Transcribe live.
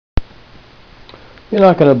You're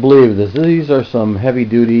not going to believe this. These are some heavy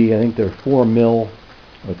duty, I think they're 4 mil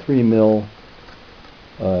or 3 mil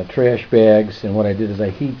trash bags, and what I did is I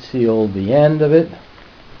heat sealed the end of it.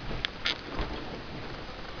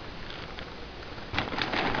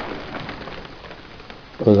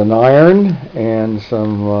 With an iron and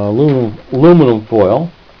some aluminum foil,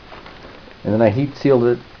 and then I heat sealed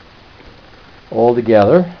it all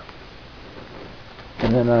together,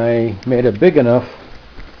 and then I made a big enough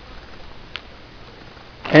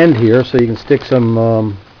end here so you can stick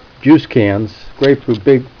some juice cans,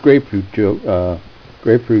 grapefruit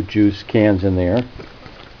juice cans in there.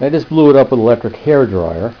 I just blew it up with an electric hair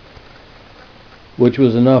dryer, which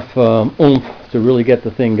was enough oomph to really get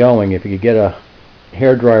the thing going. If you could get a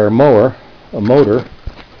hair dryer motor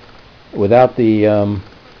without the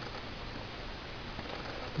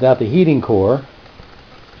heating core,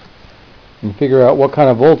 and figure out what kind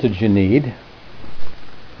of voltage you need,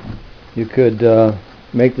 you could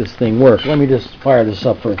make this thing work. Let me just fire this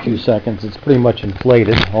up for a few seconds. It's pretty much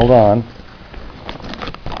inflated. Hold on.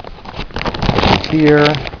 Here,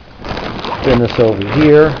 spin this over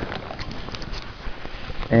here,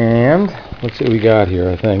 and let's see what we got here.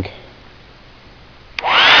 I think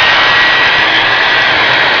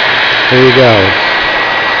here we go.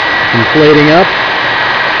 It's inflating up.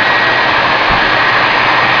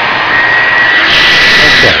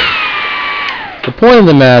 Okay. The point of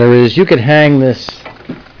the matter is, you could hang this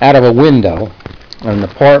out of a window in an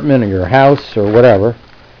apartment or your house or whatever,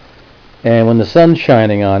 and when the sun's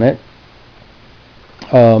shining on it,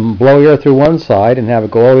 blow air through one side and have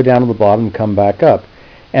it go all the way down to the bottom and come back up.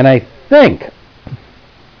 And I think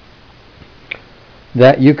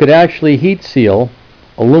that you could actually heat seal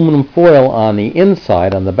aluminum foil on the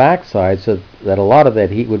inside, on the back side, so that a lot of that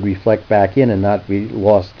heat would reflect back in and not be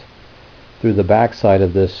lost through the back side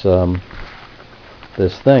of this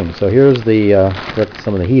this thing. So here's the get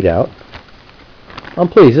some of the heat out. I'm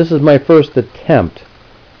pleased. This is my first attempt.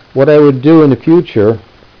 What I would do in the future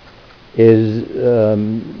is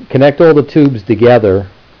connect all the tubes together,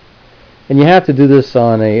 and you have to do this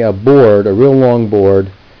on a board, a real long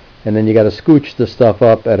board, and then you got to scooch the stuff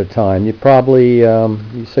up at a time. You probably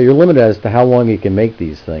so you're limited as to how long you can make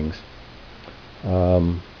these things.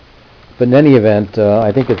 But in any event,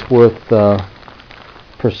 I think it's worth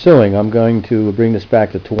pursuing. I'm going to bring this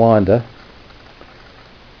back to Towanda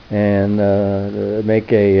and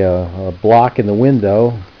make a block in the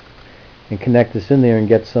window and connect this in there and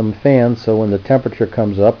get some fans, so when the temperature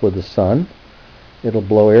comes up with the sun, it'll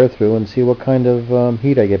blow air through, and see what kind of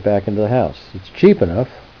heat I get back into the house. It's cheap enough,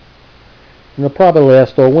 and it'll probably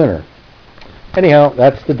last all winter. Anyhow,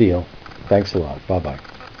 that's the deal. Thanks a lot. Bye-bye.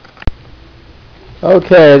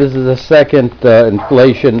 Okay, this is the second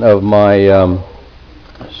inflation of my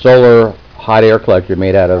solar hot air collector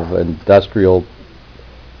made out of industrial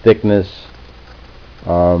thickness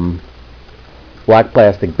black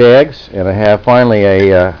plastic bags, and I have finally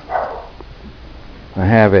a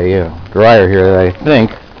dryer here that I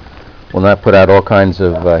think will not put out all kinds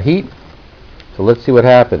of heat. So let's see what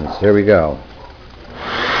happens. Here we go.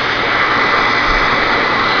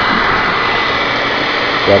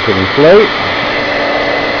 Watch it inflate.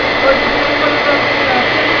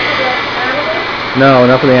 No,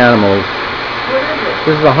 not for the animals.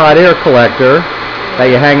 This is a hot air collector that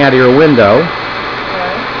you hang out of your window.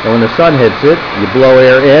 And when the sun hits it, you blow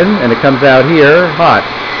air in, and it comes out here hot,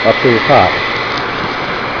 up to the top.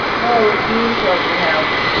 Oh, it's useless in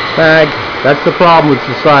house. Bag. That's the problem with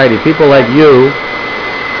society. People like you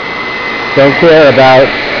don't care about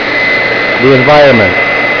the environment.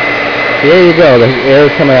 Here you go. The air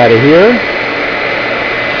is coming out of here.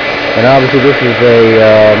 And obviously this is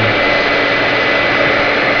a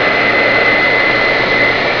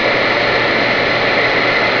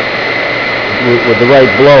with the right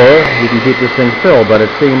blower, you can keep this thing filled, but it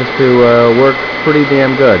seems to work pretty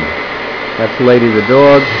damn good. That's Lady the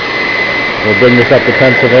dog. We'll bring this up to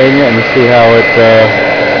Pennsylvania and see how it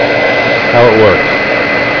works.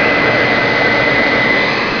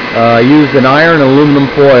 I used an iron, aluminum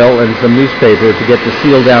foil, and some newspaper to get the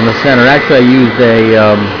seal down the center. Actually, I used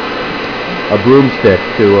a broomstick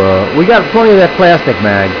to. We got plenty of that plastic,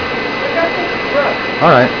 Mag.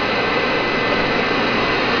 All right.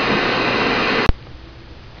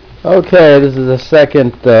 Okay, this is the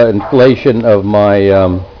second inflation of my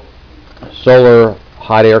solar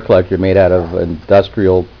hot air collector made out of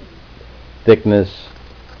industrial thickness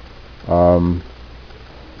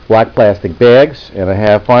black plastic bags, and I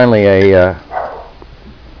have finally a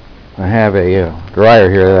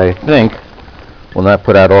dryer here that I think will not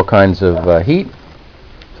put out all kinds of heat.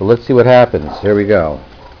 So let's see what happens. Here we go.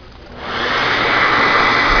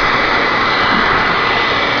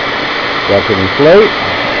 that can inflate.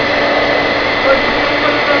 What is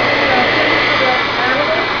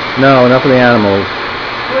it? No, enough of the animals.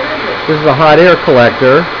 What is it? This is a hot air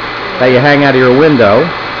collector that you hang out of your window,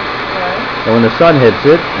 Okay. and when the sun hits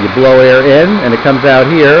it, you blow air in, and it comes out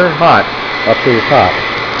here hot, up to the top.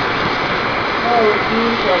 Oh, it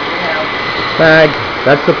seems like you have. Mag,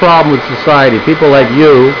 that's the problem with society. People like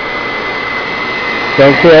you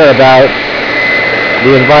don't care about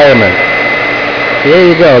the environment. Here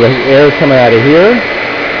you go, the air is coming out of here,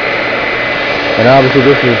 and obviously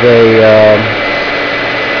this is a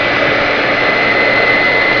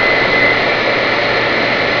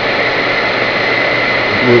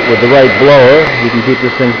with the right blower, you can keep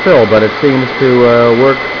this thing filled, but it seems to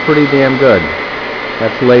work pretty damn good.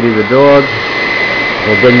 That's Lady the dog.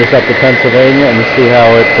 We'll bring this up to Pennsylvania and see how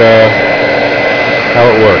it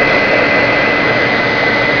works.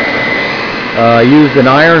 I used an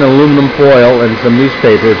iron, aluminum foil, and some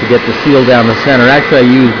newspaper to get the seal down the center. Actually, I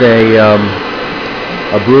used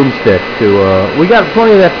a broomstick to. We got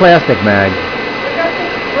plenty of that plastic, Mag. I got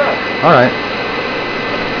this brush. All right.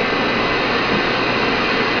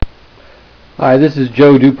 Hi, this is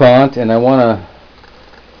Joe DuPont, and I want to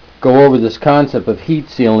go over this concept of heat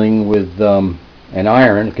sealing with an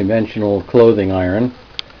iron, a conventional clothing iron,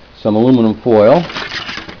 some aluminum foil.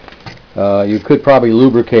 You could probably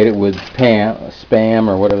lubricate it with Spam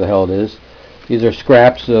or whatever the hell it is. These are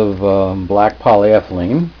scraps of black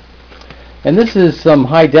polyethylene. And this is some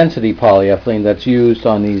high-density polyethylene that's used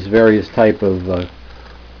on these various type of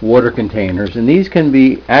water containers. And these can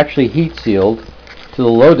be actually heat sealed to the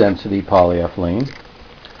low-density polyethylene,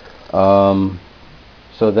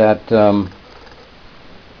 so that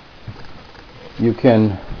you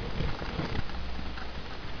can,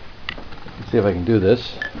 let's see if I can do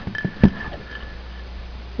this.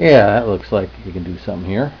 Yeah, that looks like you can do something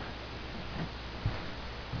here.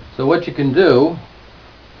 So what you can do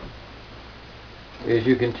is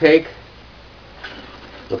you can take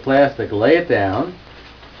the plastic, lay it down,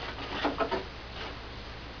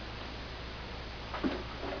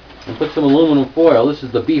 and put some aluminum foil. This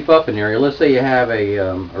is the beef up in area. Let's say you have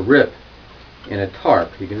a rip in a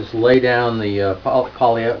tarp. You can just lay down the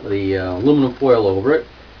aluminum foil over it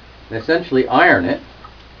and essentially iron it.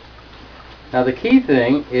 Now the key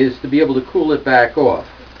thing is to be able to cool it back off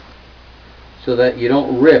so that you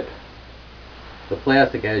don't rip the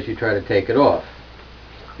plastic as you try to take it off.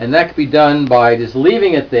 And that can be done by just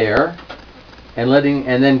leaving it there and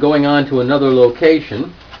then going on to another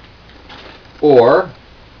location, or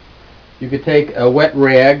you could take a wet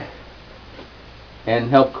rag and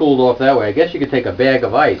help cool it off that way. I guess you could take a bag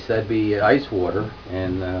of ice, that'd be ice water,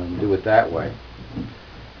 and do it that way.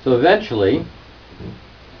 So eventually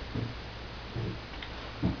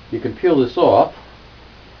you can peel this off.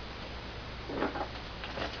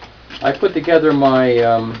 I put together my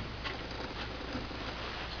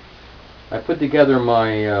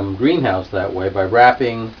greenhouse that way by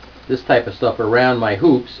wrapping this type of stuff around my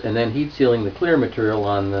hoops and then heat sealing the clear material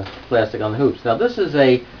on the plastic on the hoops. Now this is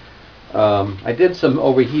I did some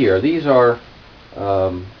over here. These are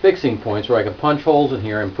fixing points where I can punch holes in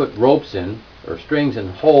here and put ropes in or strings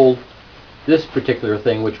and hold this particular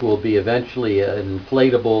thing, which will be eventually an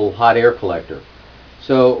inflatable hot air collector.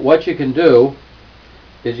 So what you can do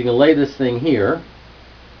is you can lay this thing here,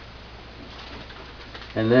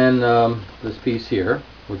 and then this piece here,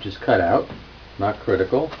 which is cut out, not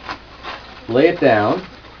critical, lay it down,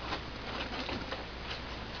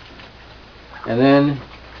 and then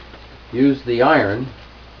use the iron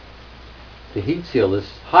to heat seal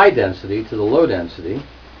this high density to the low density.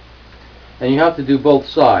 And you have to do both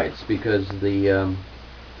sides because this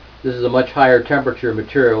is a much higher temperature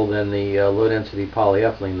material than the low density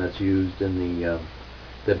polyethylene that's used in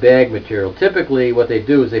the bag material. Typically what they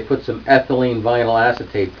do is they put some ethylene vinyl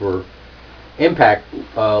acetate for impact,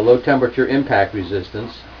 low temperature impact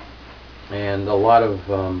resistance, and a lot of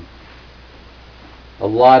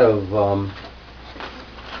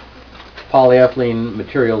polyethylene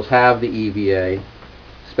materials have the EVA,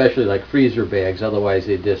 especially like freezer bags, otherwise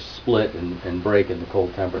they just split and break in the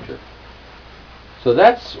cold temperature. So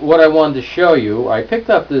that's what I wanted to show you. I picked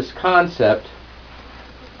up this concept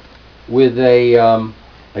with a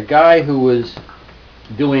guy who was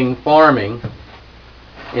doing farming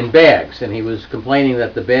in bags, and he was complaining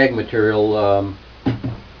that the bag material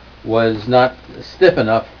was not stiff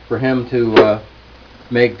enough for him to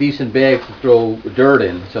make decent bags to throw dirt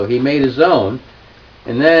in. So he made his own,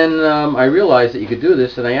 and then I realized that you could do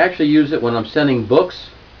this, and I actually use it when I'm sending books.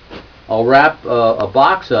 I'll wrap a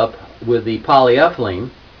box up with the polyethylene,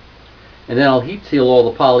 and then I'll heat seal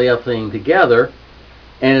all the polyethylene together,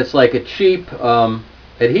 and it's like a cheap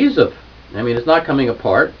adhesive I mean, it's not coming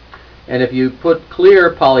apart. And if you put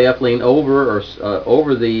clear polyethylene over or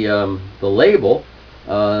over the label,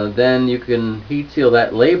 then you can heat seal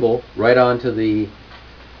that label right onto the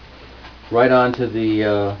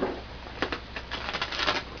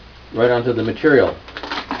material.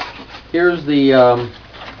 Here's the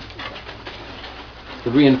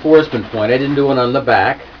reinforcement point. I didn't do it on the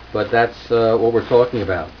back, but that's what we're talking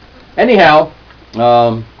about. Anyhow,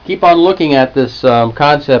 keep on looking at this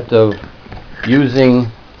concept of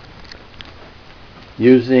using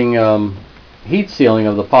heat sealing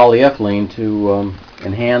of the polyethylene to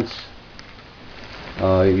enhance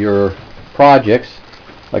your projects.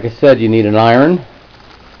 Like I said, you need an iron,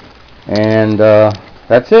 and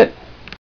that's it.